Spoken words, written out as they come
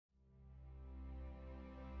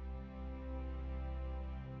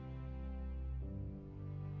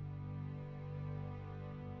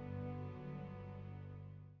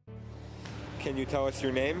Can you tell us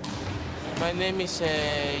your name? My name is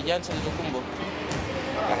Giannis Antetokounmpo.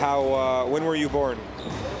 When were you born?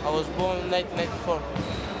 I was born in 1994.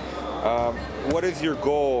 What is your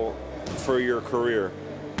goal for your career?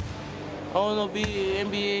 I want to be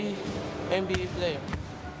NBA player.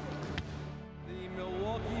 The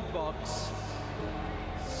Milwaukee Bucks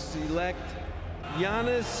select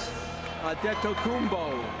Giannis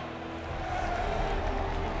Antetokounmpo.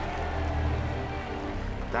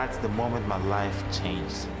 That's the moment my life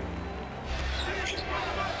changed.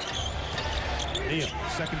 Neal,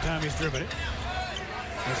 second time he's driven it.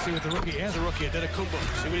 Let's see what the rookie has. A rookie, Antetokounmpo.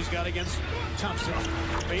 See what he's got against Thompson.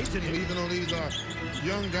 Fades it. Even though these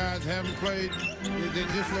young guys haven't played, they're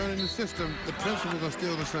just learning the system. The principles are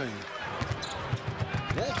still the same.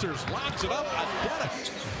 Walters lobs it up. Antetokounmpo.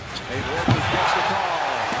 Hey, Walters gets the call.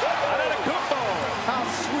 Antetokounmpo. How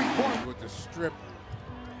sweet point with the strip.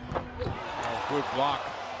 Oh, good block.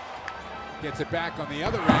 Gets it back on the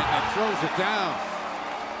other end and throws it down.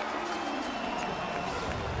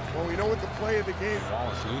 Well, we know what the play of the game.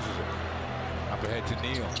 Wallace loses it. Up ahead to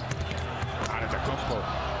Neal. Antetokounmpo.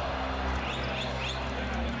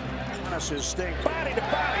 Giannis is staying body to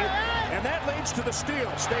body, and that leads to the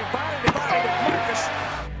steal. Staying body to body to Marcus.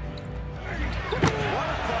 What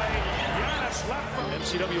a play. Giannis left from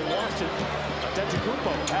MCW lost it.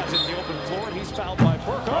 Antetokounmpo has it in the open floor, and he's fouled by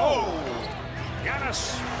Burke. Oh!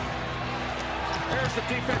 Giannis. There's the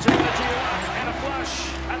defensive energy and a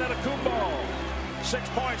flush. Antetokounmpo. 6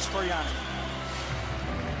 points for Giannis.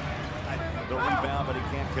 The rebound, but he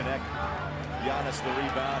can't connect. Giannis the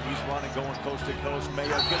rebound. He's running, going coast to coast. Mayo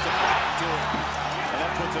gets it back to him. And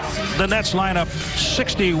that puts it on The Nets lineup,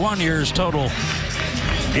 61 years total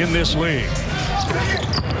in this league.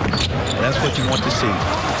 That's what you want to see.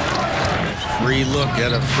 Free look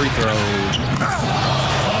at a free throw.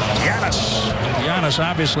 Giannis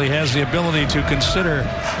obviously has the ability to consider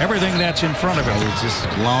everything that's in front of him. It's just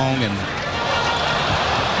long and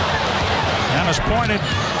Giannis pointed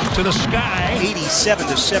to the sky.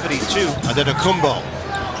 87-72. Antetokounmpo.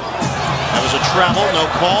 That was a travel, no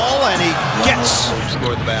call, and he gets.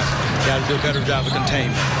 Scored the basket. Got to do a better job of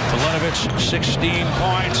containment. Teletovic, 16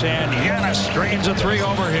 points, and Giannis drains a three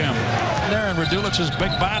over him. There, and Radulic's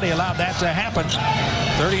big body allowed that to happen.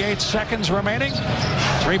 38 seconds remaining.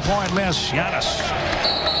 3-point miss. Giannis.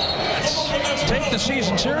 Take the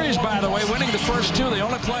season series, by the way, winning the first two. They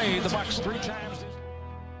only played the Bucks 3 times.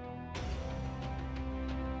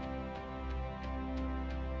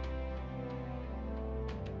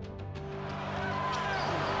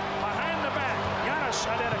 Behind the back. Giannis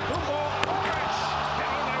Antetokounmpo.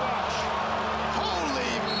 Down by watch.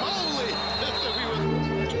 Holy moly!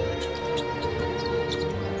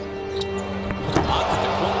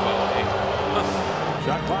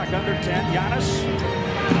 Shot clock under 10. Giannis.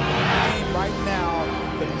 Right now,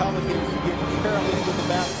 the Pelicans are getting careless with the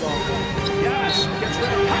basketball. Giannis gets rid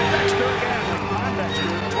of Pondexter again. Pondexter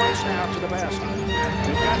twice now to the basket.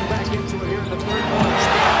 They've gotten back into it here in the third quarter.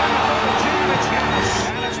 It's Giannis.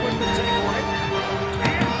 Giannis with the takeaway.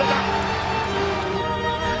 And the dunk.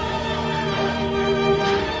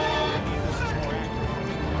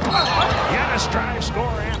 Giannis drive,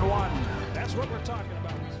 score, and one. That's what we're talking about.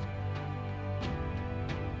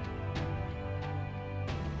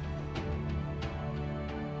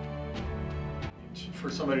 For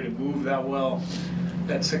somebody to move that well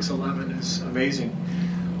at 6'11" is amazing.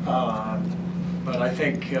 But I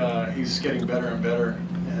think he's getting better and better.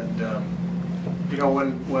 And you know,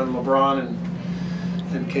 when LeBron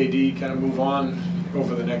and KD kind of move on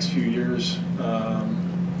over the next few years,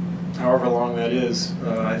 however long that is,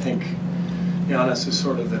 I think Giannis is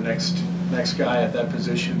sort of the next guy at that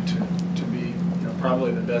position to be, you know,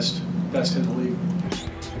 probably the best in the league.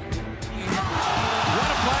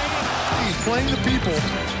 Playing the people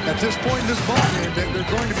at this point in this ball game that they're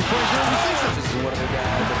going to be playing during the season. This is one of the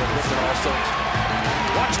guys that have listen also.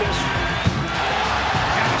 Watch this.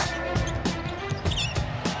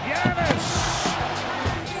 Giannis.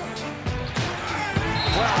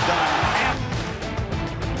 Well done.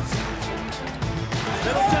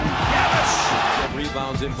 Middleton. Giannis.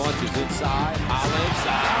 Rebounds in bunches inside. Hollins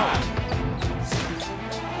out.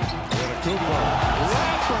 Antetokounmpo.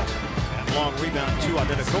 And long rebound to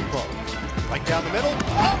Antetokounmpo. Right down the middle.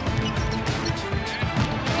 Oh!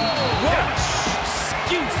 Yes.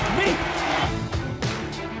 Excuse me.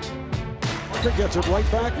 Parker gets it right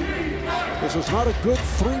back. This is not a good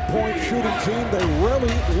three-point shooting team. They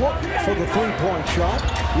rarely look for the three-point shot.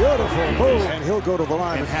 Beautiful move, and he'll go to the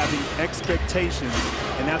line. And having expectations,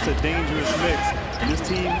 and that's a dangerous mix. And this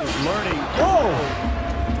team is learning. Oh!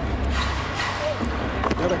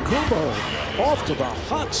 Antetokounmpo off to the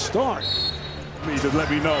hot start. me to let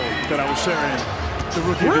me know that I was sharing the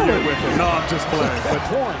Rookie of the Year with him. No, I'm just playing. But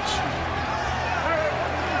points.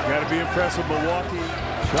 Got to be impressed with Milwaukee.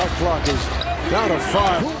 Shot clock is down to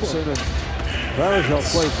 5. And Varejao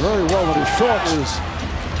played very well with his short.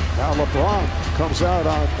 Now LeBron comes out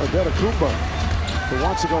on Antetokounmpo, who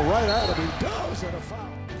wants to go right at him. He does, and a foul.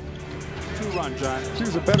 Two-run, John. He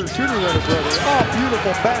was a better shooter than his brother. Oh,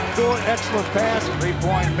 beautiful backdoor, excellent pass.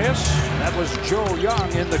 3-point miss. That was Joe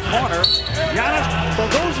Young in the corner. Giannis, so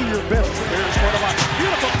those are your best. Here's one of a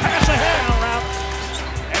beautiful pass ahead around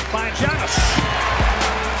and finds Giannis.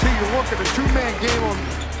 See, you're working a two-man game on.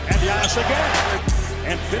 And Giannis again.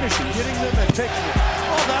 And finishing, getting them and takes them.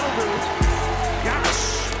 Oh, that'll do.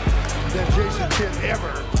 Giannis. That Jason Kidd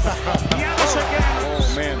ever. Giannis again. Oh,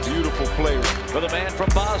 man, beautiful play for the man from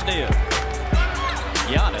Bosnia.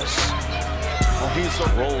 Giannis. Oh, he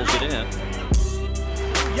rolls it in.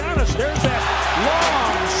 Giannis, there's that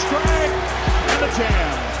long strike and the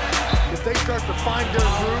jam. If they start to find their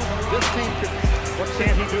groove, this team could. What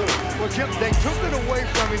can he do? Well, Jim, they took it away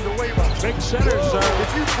from him the way it was. Big centers are.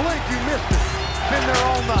 If you blink, you missed it. Been there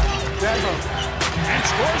all night. And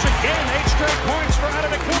scores again. 8 straight points for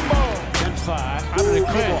Antetokounmpo. 10-5.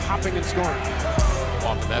 Antetokounmpo hopping and scoring.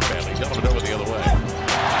 Off in that badly. Dump it over the other way.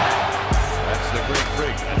 That's the great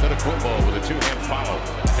freak. Antetokounmpo with a two-hand follow.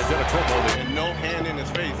 Antetokounmpo and no hand in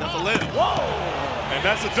his face. That's a lift. Whoa! And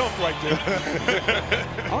that's a dunk right there.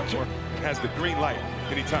 Archer has the green light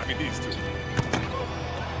anytime he needs to.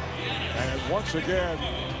 And once again,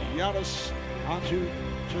 Giannis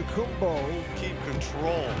Antetokounmpo. Keep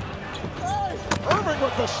control. Irving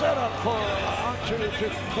with the setup for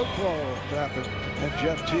Antetokounmpo. And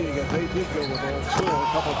Jeff Teague, and they did go with all 2 a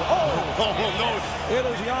couple of. Oh, no. It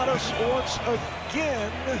is Giannis once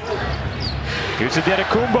again. Here's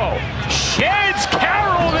Antetokounmpo. Sheds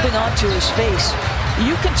Carroll. Moving onto his face.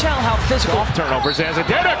 You can tell how physical. Off turnovers as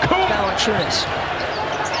Antetokounmpo. Valanciunas.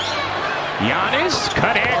 Giannis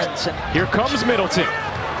connects. Here comes Middleton.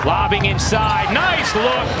 Lobbing inside. Nice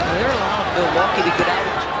look. They're allowing Milwaukee to get out.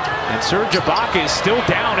 And Serge Ibaka is still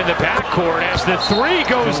down in the backcourt as the 3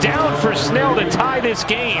 goes down for Snell to tie this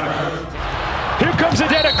game. Here comes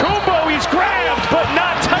Antetokounmpo. He's grabbed, but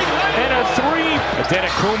not tight. And a 3.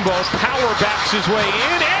 Antetokounmpo power backs his way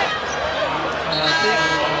in.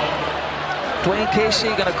 Dwayne Casey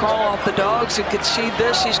going to call off the dogs and concede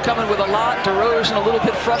this. He's coming with a lot. DeRozan a little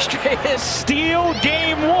bit frustrated. Steal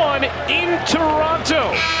game 1 in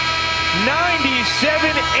Toronto.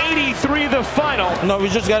 97-83 the final. No, we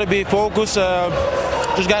just got to be focused.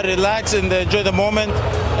 Just got to relax and enjoy the moment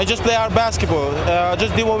and just play our basketball.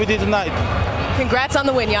 Just do what we did tonight. Congrats on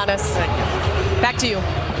the win, Giannis. Thank you. Back to you.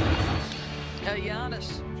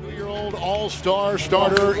 Giannis. 2-year-old all-star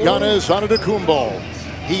starter Giannis Antetokounmpo.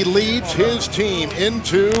 He leads his team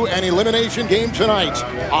into an elimination game tonight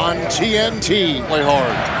on TNT. Play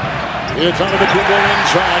hard. It's Antetokounmpo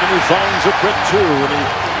inside, and he finds a quick 2, and he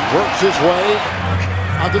works his way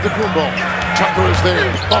onto the Antetokounmpo. Tucker is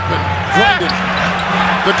there, up and grinding.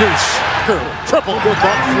 The deuce. Triple with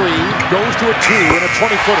that 3. Goes to a 2 and a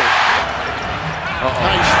 20-footer.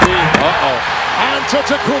 Nice feed.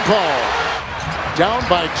 Antetokounmpo. Down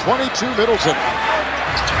by 22 Middleton.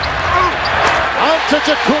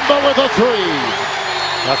 Antetokounmpo with a 3.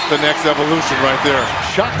 That's the next evolution right there.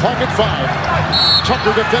 Shot clock at 5.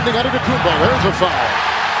 Tucker defending Antetokounmpo. There's a foul.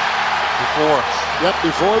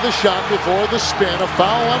 Before the shot, before the spin, a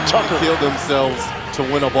foul on Tucker. They kill themselves to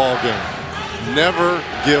win a ball game. Never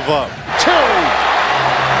give up. 2.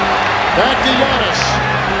 Back to Giannis.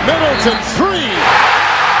 Middleton 3.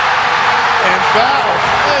 And foul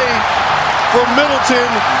play for Middleton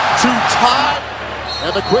to tie.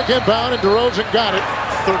 And the quick inbound, and DeRozan got it.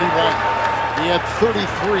 31. He had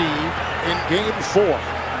 33 in game 4.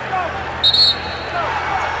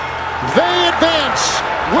 They advance,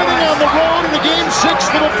 winning on the road in a game 6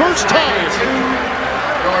 for the first time.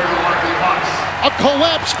 A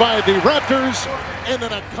collapse by the Raptors, and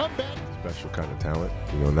then a comeback. Special kind of talent,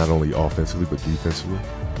 not only offensively but defensively.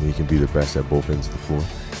 And he can be the best at both ends of the floor.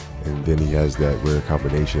 And then he has that rare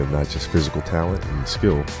combination of not just physical talent and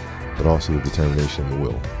skill, but also the determination and the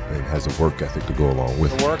will, and has a work ethic to go along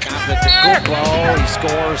with it. The work on Antetokounmpo, he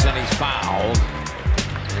scores and he's fouled.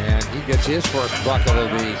 And he gets his first bucket of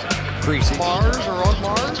the preseason. Mars or on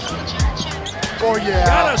Mars? Oh yeah.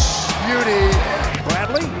 Giannis. Beauty.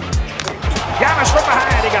 Bradley. Giannis from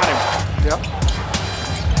behind, he got him. Yep.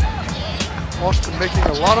 Austin making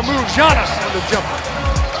a lot of moves. Giannis on the jumper.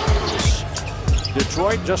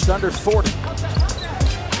 Detroit just under 40.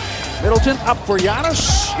 Middleton up for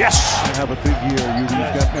Giannis. Yes. Have a big year. He's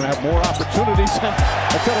going to have more opportunities.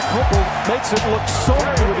 Antetokounmpo makes it look so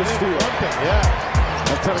good with his steal. Yeah.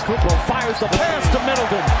 Antetokounmpo fires the pass to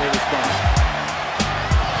Middleton.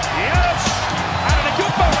 Yes.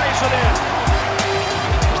 Antetokounmpo lays it in.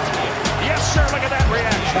 Yes, sir. Look at that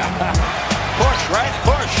reaction. Push, right?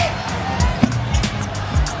 Push.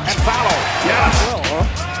 And follow. Yes.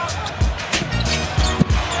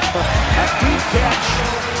 A deep catch.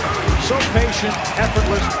 So patient,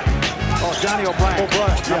 effortless. Oh, Johnny O'Brien.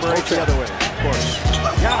 Number 8 the other way, of course.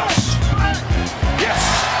 Giannis. Yes.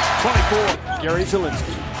 24. Gary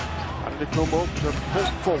Zielinski. Antetokounmpo pulled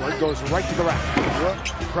forward, goes right to the rack.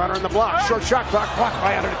 Crowder in the block. Short shot clock. Blocked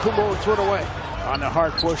by Antetokounmpo and thrown away. On the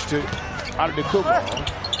hard push to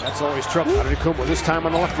Antetokounmpo. That's always trouble. Antetokounmpo this time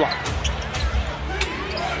on the left block.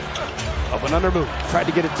 Up and under move. Tried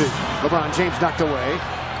to get it to LeBron James, knocked away.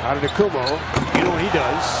 Antetokounmpo, you know what he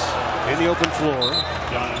does. In the open floor.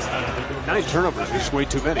 9 turnovers, just way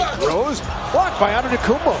too many. Throws, blocked by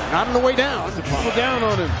Antetokounmpo, not on the way down. Pull down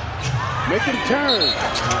on him. Make him turn.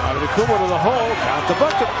 Antetokounmpo to the hole, count the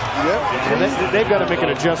bucket. Yep. And they've got to make an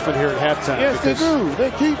adjustment here at halftime. Yes, they do. They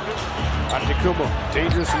keep. Antetokounmpo,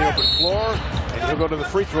 dangerous in the open floor, and he'll go to the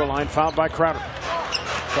free throw line, fouled by Crowder.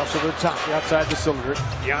 Cross over the top, outside the cylinder.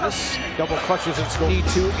 Giannis double clutches and scores.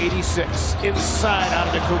 82-86 inside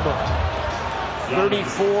Antetokounmpo.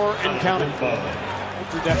 34 and counting.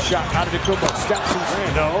 Through that shot, Antetokounmpo steps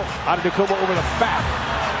and no. Antetokounmpo over the back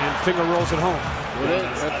and finger rolls it home. Well,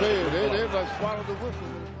 I tell you, they like swallowed the whistle.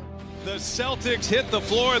 The Celtics hit the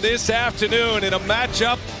floor this afternoon in a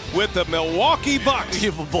matchup with the Milwaukee Bucks.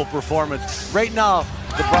 Unbelievable performance. Right now,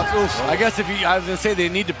 the Bucks, I guess I was going to say they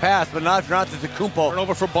need to pass, but not if you're not Antetokounmpo.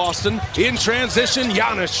 Turnover for Boston. In transition,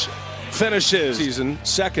 Giannis finishes. Season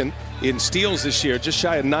second in steals this year, just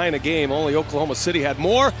shy of 9 a game. Only Oklahoma City had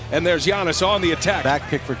more, and there's Giannis on the attack. Back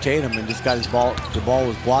pick for Tatum and just got his ball. The ball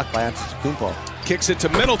was blocked by Antetokounmpo. Kicks it to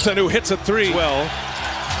Middleton, who hits a 3. Well,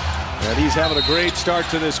 and he's having a great start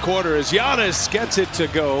to this quarter as Giannis gets it to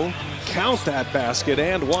go. Count that basket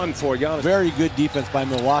and 1 for Giannis. Very good defense by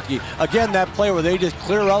Milwaukee. Again, that play where they just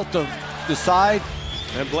clear out the side.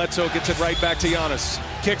 And Bledsoe gets it right back to Giannis.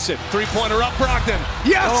 Kicks it, 3-pointer up Brogdon.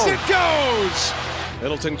 Yes, it goes!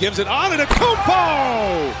 Middleton gives it on to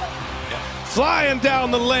Antetokounmpo! Flying down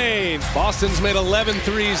the lane. Boston's made 11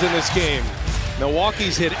 threes in this game.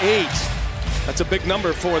 Milwaukee's hit 8. That's a big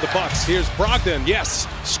number for the Bucks. Here's Brogdon, yes,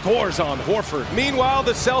 scores on Horford. Meanwhile,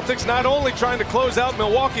 the Celtics not only trying to close out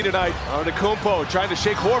Milwaukee tonight, Antetokounmpo trying to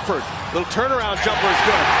shake Horford. Little turnaround jumper is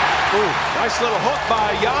good. Ooh, nice little hook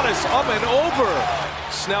by Giannis, up and over.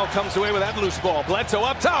 Snell comes away with that loose ball. Bledsoe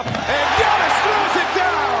up top, and Giannis throws it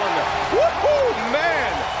down. Woohoo,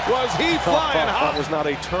 man, was he flying hot. That was not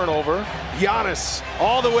a turnover. Giannis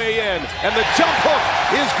all the way in, and the jump hook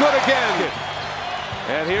is good again.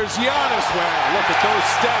 And here's Giannis. Wow, look at those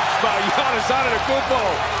steps by Giannis Antetokounmpo.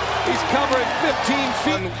 He's covering 15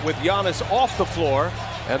 feet with Giannis off the floor.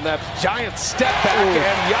 And that giant step back,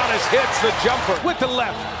 and Giannis hits the jumper with the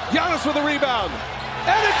left. Giannis with a rebound.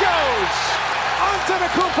 And it goes!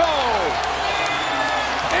 Antetokounmpo!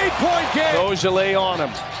 8-point game. Beaujolais on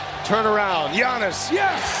him. Turn around. Giannis,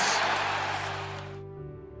 yes!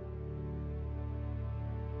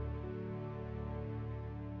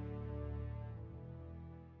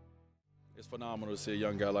 It's phenomenal to see a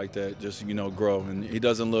young guy like that just, grow. And he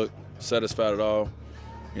doesn't look satisfied at all.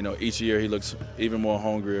 Each year he looks even more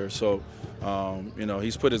hungrier. So,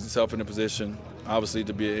 he's put himself in a position, obviously,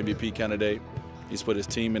 to be an MVP candidate. He's put his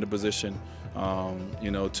team in a position,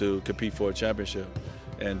 to compete for a championship.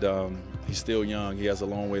 And he's still young. He has a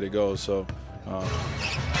long way to go. So,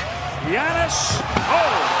 Giannis,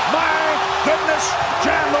 oh my goodness,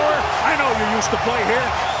 Chandler, I know you used to play here.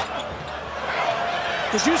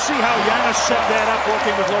 Did you see how Giannis set that up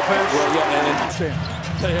working with Lopez? Well, yeah,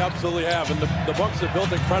 and they absolutely have, and the Bucks have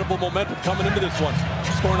built incredible momentum coming into this one,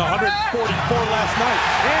 scoring 144 last night.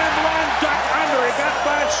 And one duck under, he got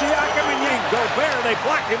by Siakam and Ying. Gobert, they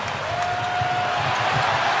block him.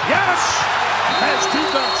 Giannis has 2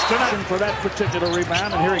 dunks tonight for that particular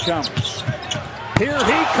rebound, and here he comes. Here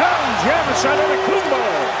he comes, Giannis Antetokounmpo.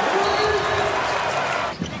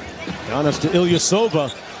 Giannis to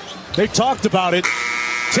Ilyasova. They talked about it.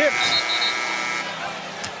 Tipped.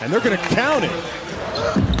 And they're going to count it.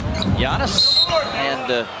 Giannis,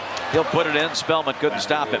 and he'll put it in. Spellman couldn't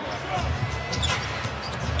stop him.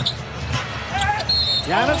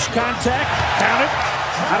 Giannis, contact, count it.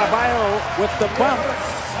 Adebayo with the bump.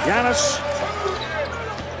 Giannis.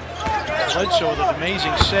 Bledsoe with an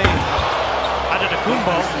amazing save.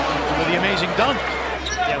 Antetokounmpo with the amazing dunk.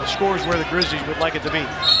 Yeah, the score is where the Grizzlies would like it to be.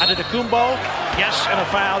 Antetokounmpo, yes, and a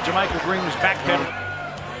foul. Jermichael Green was backpedaling.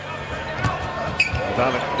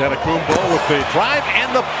 Antetokounmpo with the drive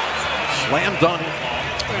and the slam dunk.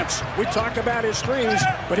 We talk about his threes,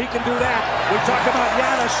 but he can do that. We talk about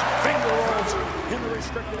Giannis finger rolls in the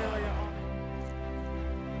restricted area.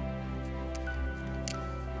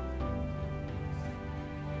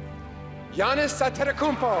 Giannis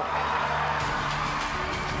Antetokounmpo.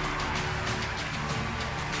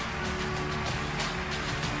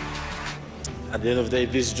 At the end of the day,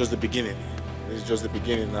 this is just the beginning. This is just the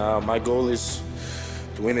beginning. My goal is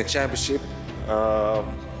to win a championship.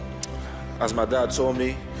 As my dad told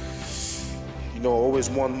me, always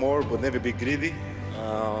want more, but never be greedy.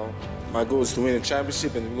 My goal is to win a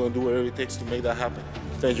championship, and we're going to do whatever it takes to make that happen.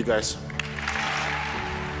 Thank you, guys.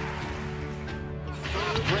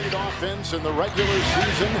 Great offense in the regular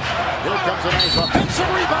season. Here comes a nice offensive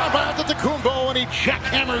rebound by Antetokounmpo, and he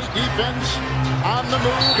jackhammers defense on the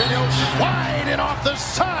move, and he'll slide it off the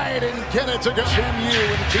side and get it to go. SMU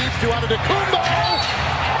and deep to Antetokounmpo.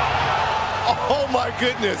 Oh my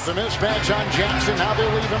goodness! The mismatch on Jackson. Now they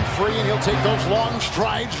leave him free, and he'll take those long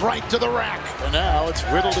strides right to the rack. And now it's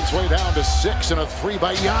whittled its way down to 6 and a 3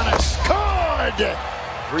 by Giannis. Good!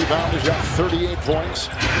 Rebound has got 38 points.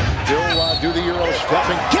 He'll do the Euro step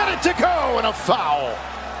and get it to go, and a foul.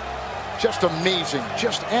 Just amazing,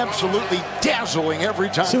 just absolutely dazzling every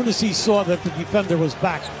time. As soon as he saw that the defender was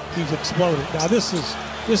back, he's exploded. Now this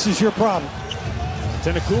is your problem.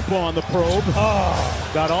 Antetokounmpo on the probe. Oh.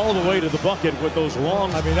 Got all the way to the bucket with those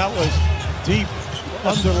long. I mean, that was deep,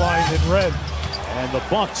 underlined in red. And the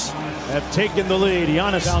Bucks have taken the lead.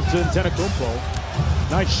 Giannis down to Antetokounmpo.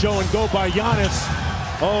 Nice show and go by Giannis.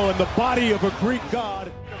 Oh, and the body of a Greek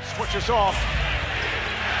god. Switches off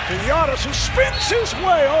to Giannis, who spins his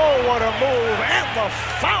way. Oh, what a move. And the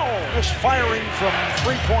foul. This firing from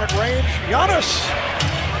three-point range. Giannis,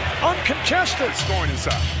 uncontested. Scoring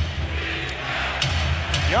inside.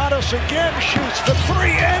 Giannis again shoots the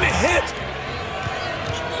three and hit.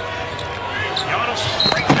 Giannis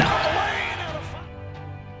straight down the lane.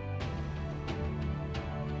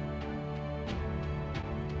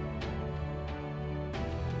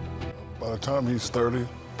 By the time he's 30,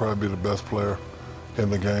 probably be the best player in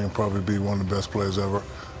the game, probably be one of the best players ever.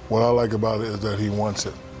 What I like about it is that he wants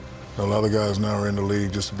it. A lot of guys now are in the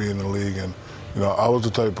league just to be in the league, and I was the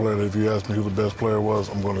type of player that if you asked me who the best player was,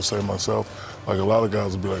 I'm going to say myself. Like a lot of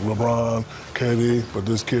guys would be like LeBron, KD, but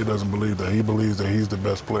this kid doesn't believe that. He believes that he's the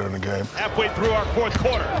best player in the game. Halfway through our fourth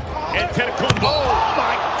quarter, Antetokounmpo. Oh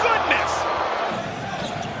my goodness!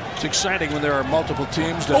 It's exciting when there are multiple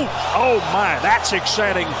teams. Oh my, that's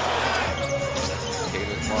exciting. As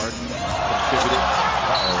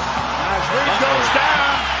Reed goes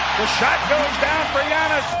down, the shot goes down for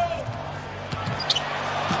Giannis.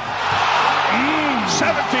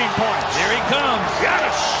 17 points. Here he comes.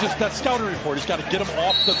 Giannis. Just that scouting report. He's got to get him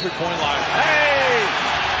off the three-point line. Hey,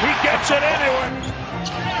 he gets it anyway.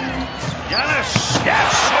 Giannis. Yes.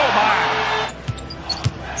 Oh my.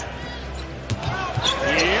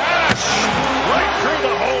 Giannis. Right through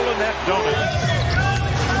the hole in that donut.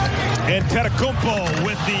 Antetokounmpo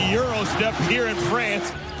with the Euro step here in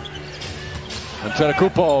France.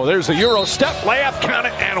 Antetokounmpo, there's a Euro step, layup, count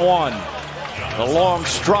it, and one. The long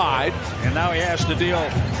stride. And now he has to deal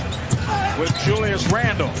with Julius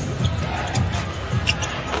Randle.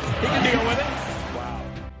 He can deal with it.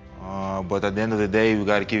 Wow. But at the end of the day, we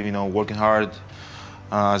got to keep, working hard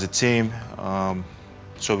as a team,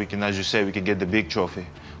 so we can, as you say, we can get the big trophy.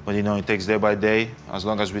 But it takes day by day. As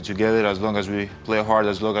long as we're together, as long as we play hard,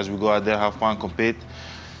 as long as we go out there, have fun, compete,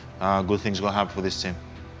 good things gonna happen for this team.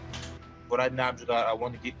 But right now, I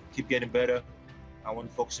want to keep getting better. I want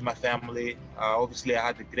to focus on my family. Obviously, I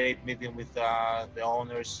had a great meeting with the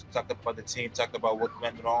owners, talked about the team, talked about what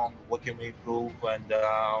went wrong, what can we improve, and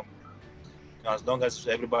as long as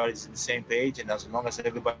everybody's on the same page, and as long as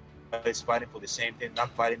everybody's fighting for the same thing,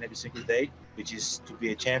 not fighting every single day, which is to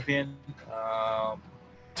be a champion.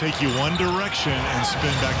 Take you one direction and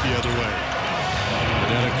spin back the other way.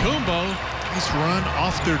 Antetokounmpo, nice run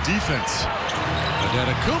off their defense.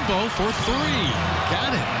 Antetokounmpo for three.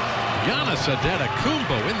 Got it. Giannis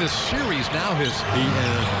Antetokounmpo in this series now he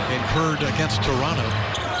incurred against Toronto.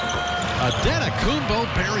 Antetokounmpo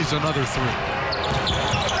buries another three.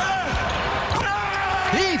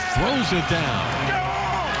 He throws it down.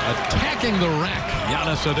 Attacking the rack,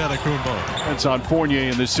 Giannis Antetokounmpo. That's on Fournier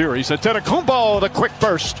in this series. Antetokounmpo, the quick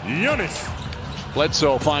burst. Giannis.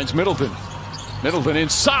 Bledsoe finds Middleton. Middleton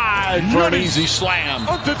inside for an easy slam.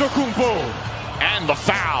 Antetokounmpo. And the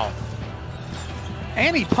foul.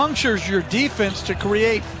 And he punctures your defense to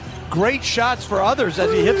create great shots for others as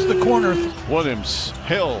he hits the corner. Williams,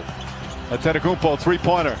 Hill, Antetokounmpo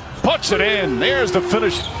three-pointer, puts it in. There's the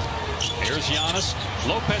finish. Here's Giannis.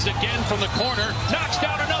 Lopez again from the corner. Knocks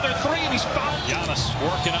down another three, and he's fouled. Giannis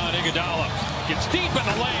working on Iguodala. Gets deep in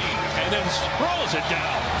the lane, and then rolls it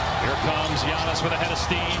down. Here comes Giannis with a head of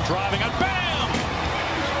steam, driving and bam!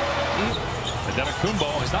 Antetokounmpo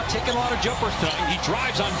has not taken a lot of jumpers tonight. He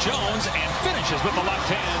drives on Jones and finishes with the left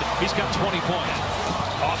hand. He's got 20 points.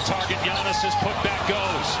 Off target, Giannis, his putback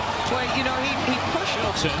goes. Well, you know, he pushed.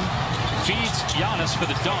 Middleton feeds Giannis for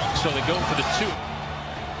the dunk, so they go for the two.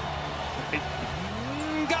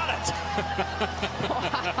 Got it!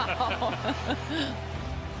 Wow.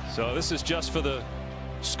 So this is just for the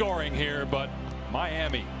scoring here, but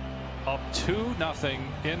Miami up 2-0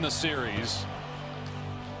 in the series.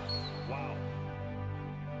 Wow.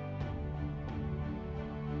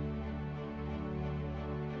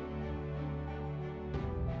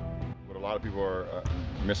 What a lot of people are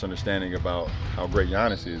misunderstanding about how great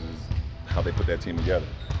Giannis is how they put that team together.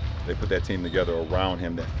 They put that team together around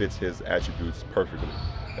him that fits his attributes perfectly.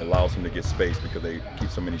 It allows him to get space because they keep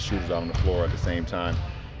so many shooters out on the floor at the same time.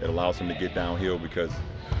 It allows him to get downhill because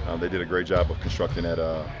they did a great job of constructing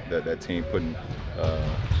that team, putting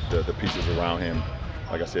the pieces around him,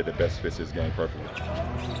 like I said, that best fits his game perfectly.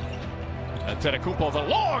 Antetokounmpo, the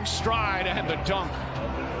long stride and the dunk.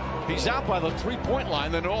 He's out by the three-point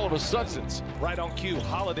line, then all of a sudden, right on cue,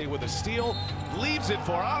 Holiday with a steal, leaves it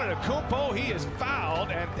for Antetokounmpo. He is fouled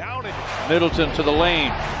and down in Middleton to the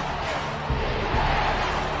lane.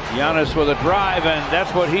 Giannis with a drive, and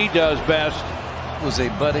that's what he does best. Was a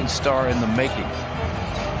budding star in the making.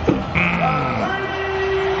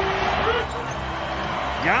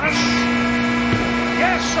 Giannis,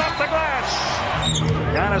 yes, off the glass.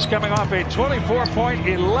 Giannis coming off a 24-point,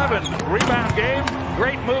 11-rebound game.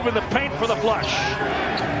 Great move in the paint for the flush.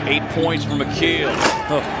 8 points from McHale.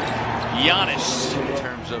 Oh. Giannis. In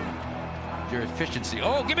terms of your efficiency.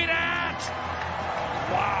 Oh, give me that!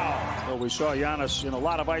 Wow. Well, we saw Giannis in a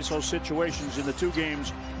lot of ISO situations in the two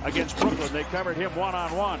games against Brooklyn. They covered him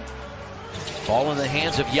one-on-one. Ball in the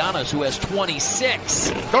hands of Giannis, who has 26.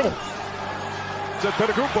 Go!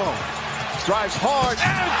 Antetokounmpo drives hard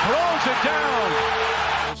and throws it down.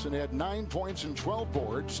 Wilson had 9 points and 12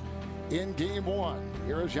 boards in game one.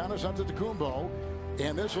 Here is Giannis Antetokounmpo,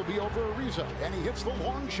 and this will be over Ariza, and he hits the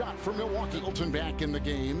long shot for Milwaukee. Hilton back in the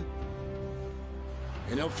game,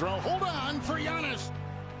 and he'll throw. Hold on for Giannis.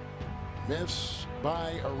 Miss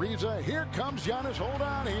by Ariza. Here comes Giannis. Hold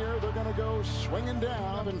on here. They're going to go swinging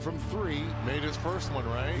down, and from three. Made his first one,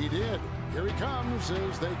 right? He did. Here he comes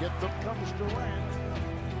as they get the. Comes Durant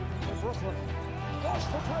for Brooklyn.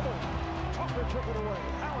 Lost the dribble. Tucker took it away.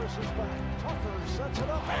 Harris is back. Tucker sets it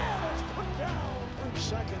up, and it's put down. 3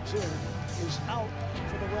 seconds in. Is out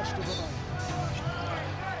for the rest of the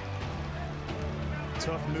night.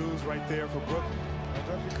 Tough news right there for Brooklyn.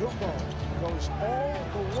 Antetokounmpo goes all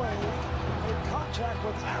the way. In contact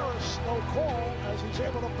with Harris. No call as he's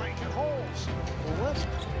able to bank it holes. The rest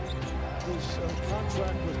his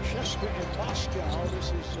contract with Chesney in Moscow.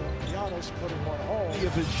 This is Giannis putting one home.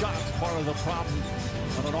 Of his shots, part of the problem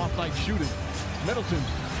on an off-night shooting. Middleton,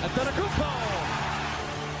 Antetokounmpo.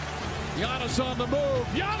 Giannis on the move.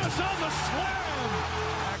 Giannis on the slam.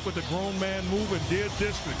 Back with the grown man move and dead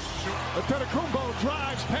distance. Antetokounmpo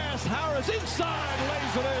drives past Harris inside,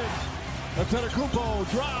 lays it in. Antetokounmpo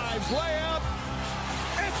drives, layup.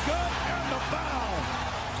 It's good, and the foul.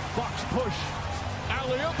 Bucks push.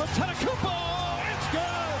 Alley-oop, Antetokounmpo. It's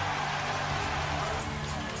good.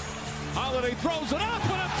 Holiday throws it up,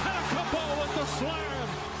 and Antetokounmpo with the slam.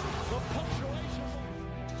 The punctuation.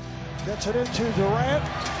 Gets it into Durant.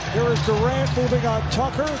 Here is Durant moving on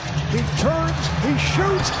Tucker. He turns, he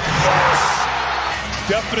shoots. Yes!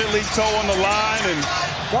 Definitely toe on the line and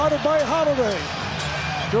guarded by Holiday.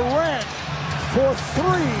 Durant for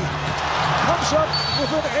three. Comes up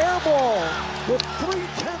with an air ball with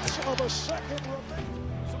 0.3 of a second remaining.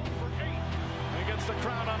 And gets the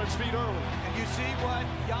crowd on its feet early. And you see what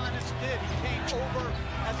Giannis did. He came over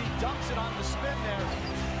as he dunks it on the spin there.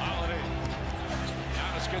 Holiday.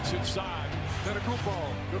 Giannis gets inside. Antetokounmpo,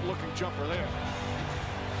 good-looking jumper there.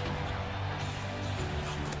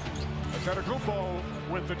 Antetokounmpo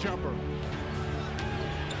with the jumper.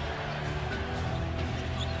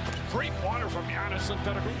 Three-pointer from Giannis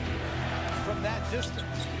Antetokounmpo. From that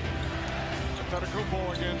distance.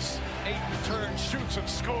 Antetokounmpo against 8 returns, shoots and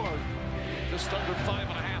scored. Just under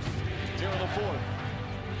 5.5 here in the fourth.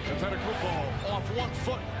 Antetokounmpo off 1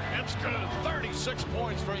 foot. That's good. 36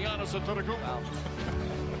 points for Giannis Antetokounmpo.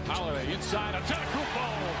 Holiday inside. Antetokounmpo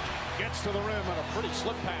gets to the rim on a pretty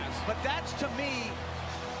slip pass. But that's, to me,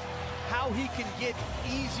 how he can get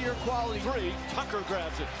easier quality. Three, Tucker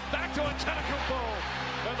grabs it. Back to Antetokounmpo,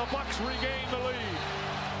 and the Bucks regain the lead.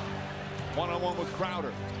 One-on-one with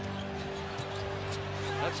Crowder.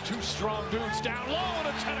 That's two strong dudes down low, and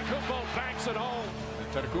Antetokounmpo banks it home.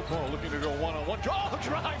 Antetokounmpo looking to go one-on-one.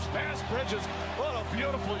 Drives past Bridges. What a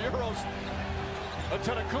beautiful Euros.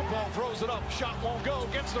 Antetokounmpo throws it up. Shot won't go.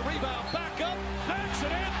 Gets the rebound. Back up. Banks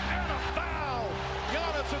it in. And a foul.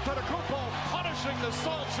 Giannis Antetokounmpo punishing the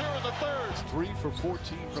Suns here in the third. 3 for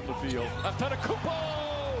 14 from the field. Antetokounmpo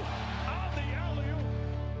on the alley-oop.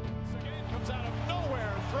 Again comes out of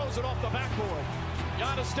nowhere and throws it off the backboard.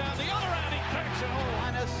 Giannis down the other end. He banks it home.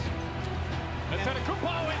 Giannis.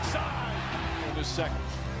 Antetokounmpo inside. In the second.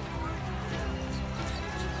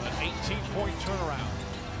 An 18-point turnaround.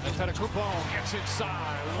 Antetokounmpo gets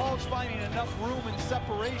inside. Paul's finding enough room and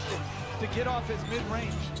separation to get off his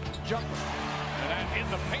mid-range jumper. And that in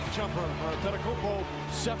the paint jumper for Antetokounmpo,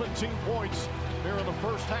 17 points here in the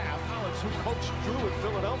first half. Collins, who coached Drew in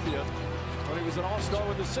Philadelphia when he was an all-star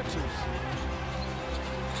with the Sixers.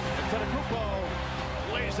 Antetokounmpo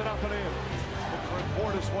lays it up and in. Booker and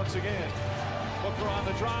Portis once again. Booker on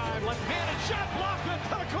the drive, left-handed shot blocked.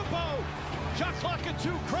 Antetokounmpo. Shot clock at 2.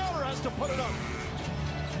 Crowder has to put it up.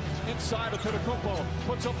 Inside of Antetokounmpo,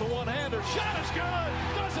 puts up the one-hander. Shot is good.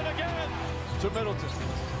 Does it again. To Middleton.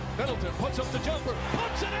 Middleton puts up the jumper.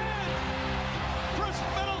 Puts it in. Chris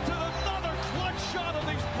Middleton, another clutch shot of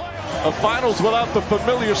these playoffs. A finals without the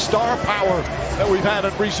familiar star power that we've had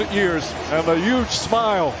in recent years. And a huge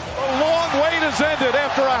smile. A long wait has ended.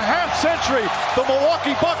 After a half-century, the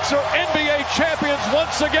Milwaukee Bucks are NBA champions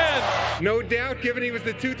once again. No doubt, given he was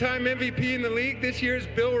the two-time MVP in the league, this year's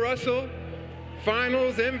Bill Russell.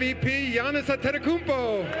 Finals MVP, Giannis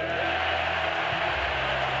Antetokounmpo.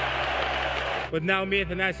 But now me and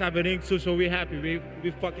the Nats have a ring too, so we're happy. We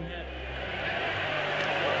fucking happy.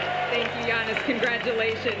 Thank you, Giannis.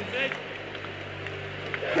 Congratulations.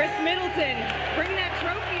 Chris Middleton, bring that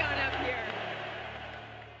trophy on up here.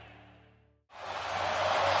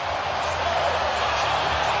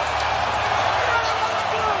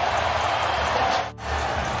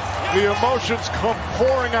 The emotions come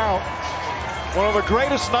pouring out. One of the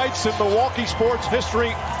greatest nights in Milwaukee sports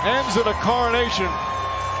history ends in a coronation.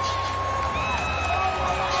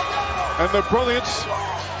 And the brilliance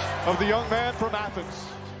of the young man from Athens.